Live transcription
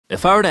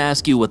If I were to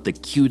ask you what the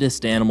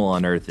cutest animal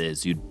on earth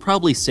is, you'd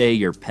probably say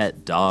your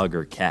pet dog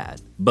or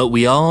cat. But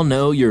we all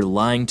know you're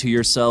lying to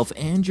yourself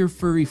and your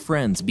furry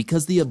friends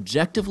because the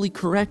objectively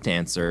correct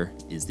answer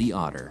is the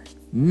otter.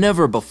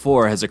 Never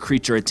before has a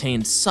creature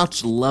attained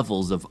such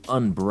levels of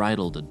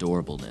unbridled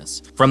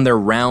adorableness, from their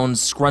round,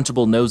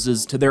 scrunchable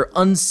noses to their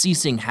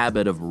unceasing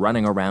habit of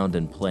running around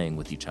and playing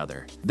with each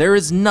other. There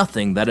is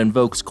nothing that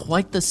invokes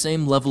quite the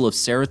same level of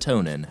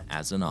serotonin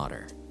as an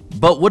otter.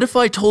 But what if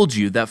I told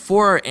you that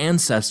for our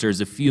ancestors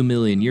a few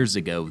million years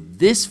ago,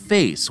 this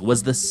face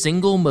was the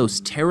single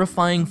most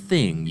terrifying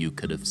thing you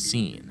could have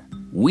seen?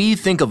 We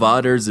think of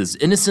otters as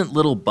innocent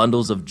little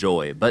bundles of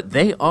joy, but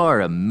they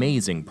are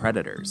amazing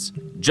predators.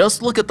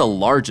 Just look at the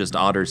largest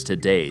otters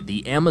today,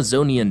 the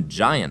Amazonian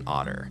giant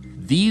otter.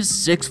 These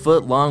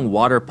 6-foot-long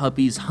water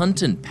puppies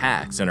hunt in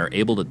packs and are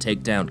able to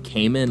take down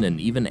caiman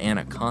and even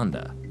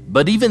anaconda.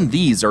 But even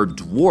these are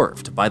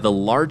dwarfed by the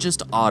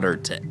largest otter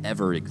to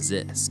ever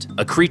exist,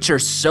 a creature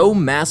so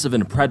massive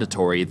and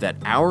predatory that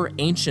our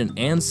ancient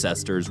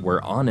ancestors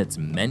were on its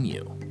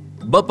menu.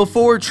 But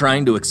before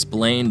trying to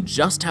explain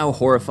just how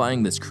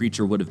horrifying this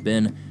creature would have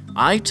been,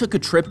 I took a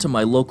trip to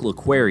my local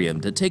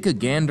aquarium to take a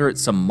gander at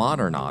some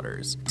modern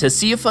otters, to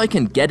see if I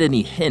can get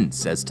any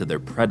hints as to their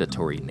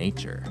predatory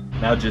nature.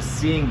 Now just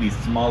seeing these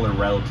smaller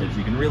relatives,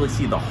 you can really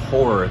see the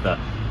horror, the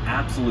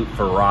absolute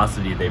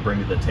ferocity they bring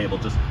to the table.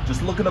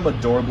 Just look at him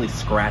adorably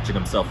scratching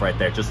himself right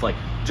there, just like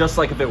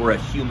if it were a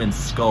human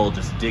skull,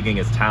 just digging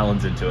his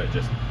talons into it.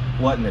 Just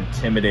what an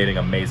intimidating,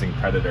 amazing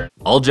predator.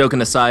 All joking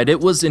aside, it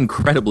was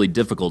incredibly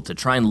difficult to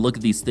try and look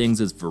at these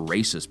things as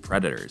voracious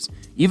predators.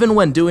 Even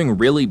when doing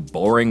really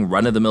boring,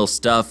 run-of-the-mill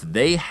stuff,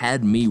 they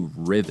had me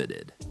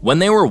riveted. When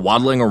they were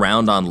waddling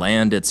around on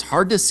land, it's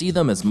hard to see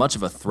them as much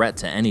of a threat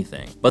to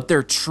anything, but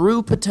their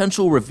true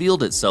potential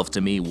revealed itself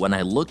to me when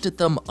I looked at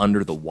them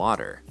under the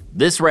water.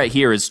 This right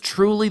here is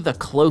truly the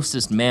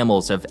closest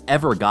mammals have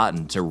ever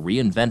gotten to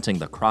reinventing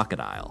the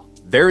crocodile.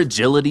 Their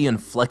agility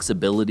and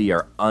flexibility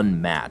are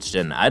unmatched,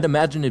 and I'd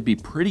imagine it'd be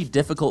pretty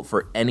difficult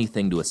for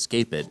anything to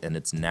escape it in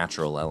its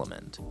natural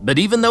element. But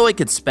even though I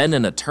could spend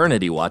an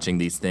eternity watching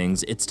these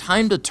things, it's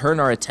time to turn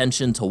our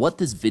attention to what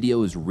this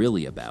video is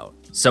really about.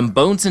 Some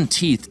bones and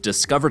teeth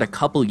discovered a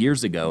couple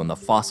years ago in the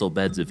fossil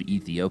beds of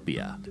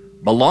Ethiopia,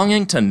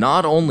 belonging to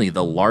not only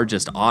the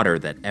largest otter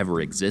that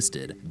ever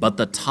existed, but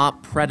the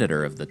top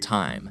predator of the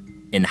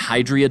time,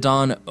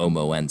 Enhydriodon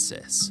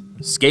omoensis.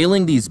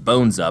 Scaling these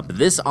bones up,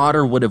 this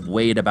otter would have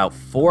weighed about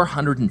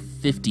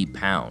 450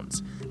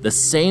 pounds, the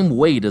same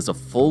weight as a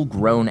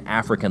full-grown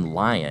African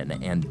lion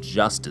and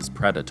just as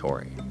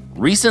predatory.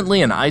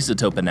 Recently, an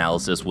isotope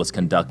analysis was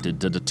conducted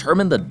to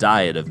determine the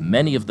diet of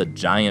many of the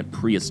giant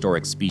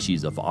prehistoric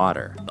species of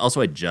otter.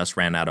 Also, I just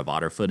ran out of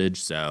otter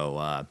footage,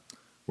 so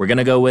we're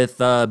gonna go with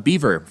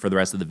beaver for the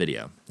rest of the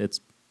video. It's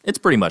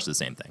pretty much the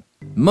same thing.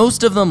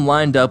 Most of them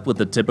lined up with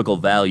the typical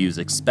values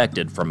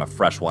expected from a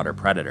freshwater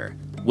predator,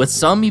 with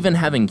some even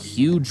having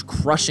huge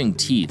crushing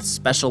teeth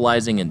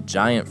specializing in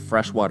giant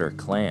freshwater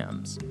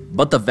clams.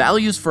 But the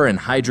values for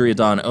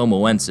Enhydriodon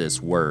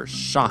omoensis were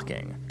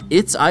shocking.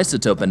 Its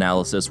isotope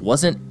analysis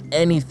wasn't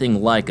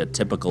anything like a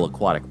typical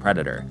aquatic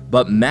predator,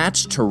 but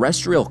matched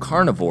terrestrial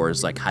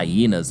carnivores like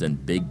hyenas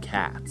and big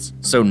cats.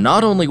 So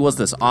not only was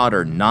this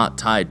otter not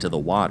tied to the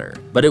water,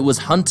 but it was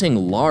hunting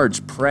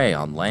large prey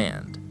on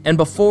land. And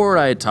before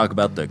I talk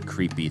about the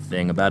creepy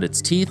thing about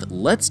its teeth,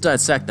 let's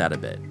dissect that a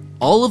bit.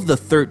 All of the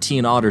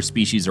 13 otter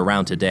species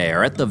around today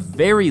are at the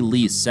very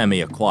least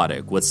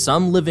semi-aquatic, with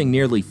some living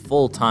nearly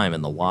full-time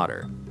in the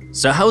water.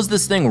 So how's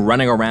this thing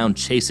running around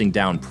chasing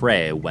down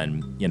prey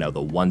when, you know,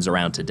 the ones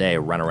around today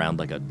run around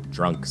like a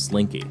drunk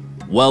slinky?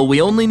 Well,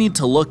 we only need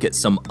to look at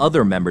some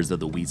other members of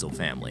the weasel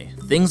family,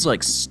 things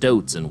like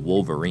stoats and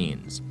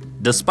wolverines.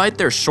 Despite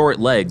their short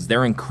legs,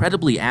 they're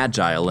incredibly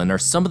agile and are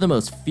some of the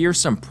most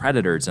fearsome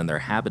predators in their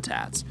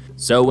habitats,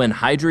 so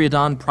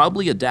Enhydriodon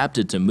probably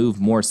adapted to move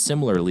more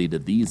similarly to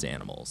these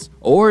animals.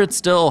 Or it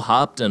still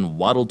hopped and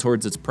waddled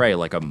towards its prey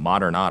like a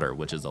modern otter,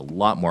 which is a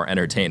lot more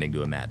entertaining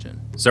to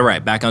imagine. So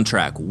right, back on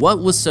track,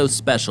 what was so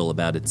special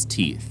about its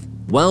teeth?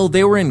 Well,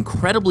 they were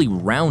incredibly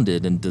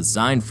rounded and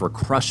designed for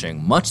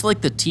crushing, much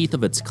like the teeth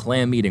of its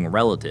clam-eating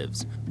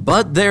relatives.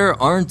 But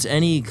there aren't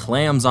any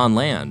clams on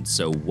land,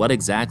 so what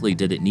exactly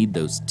did it need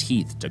those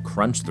teeth to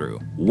crunch through?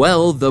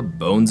 Well, the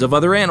bones of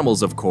other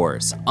animals, of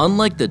course.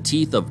 Unlike the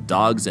teeth of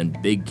dogs and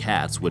big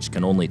cats, which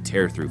can only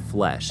tear through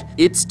flesh,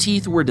 its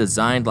teeth were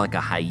designed like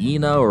a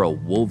hyena or a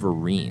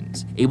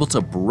wolverine's, able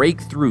to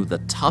break through the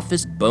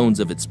toughest bones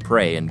of its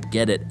prey and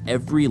get at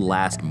every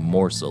last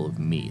morsel of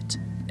meat.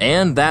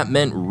 And that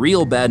meant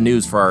real bad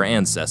news for our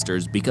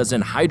ancestors, because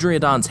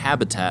Enhydriodon's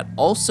habitat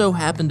also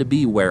happened to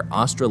be where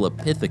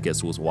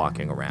Australopithecus was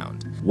walking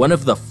around, one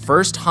of the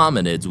first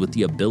hominids with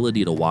the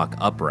ability to walk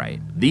upright.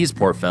 These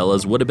poor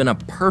fellas would have been a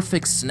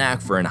perfect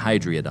snack for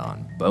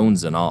Enhydriodon,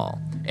 bones and all.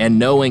 And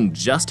knowing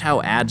just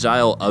how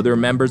agile other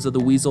members of the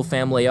weasel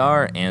family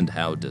are, and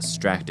how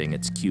distracting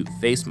its cute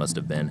face must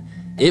have been,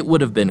 it would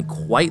have been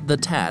quite the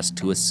task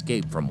to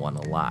escape from one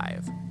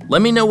alive.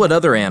 Let me know what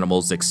other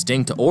animals,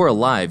 extinct or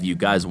alive, you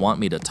guys want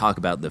me to talk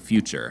about in the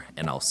future,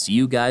 and I'll see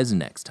you guys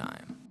next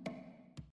time.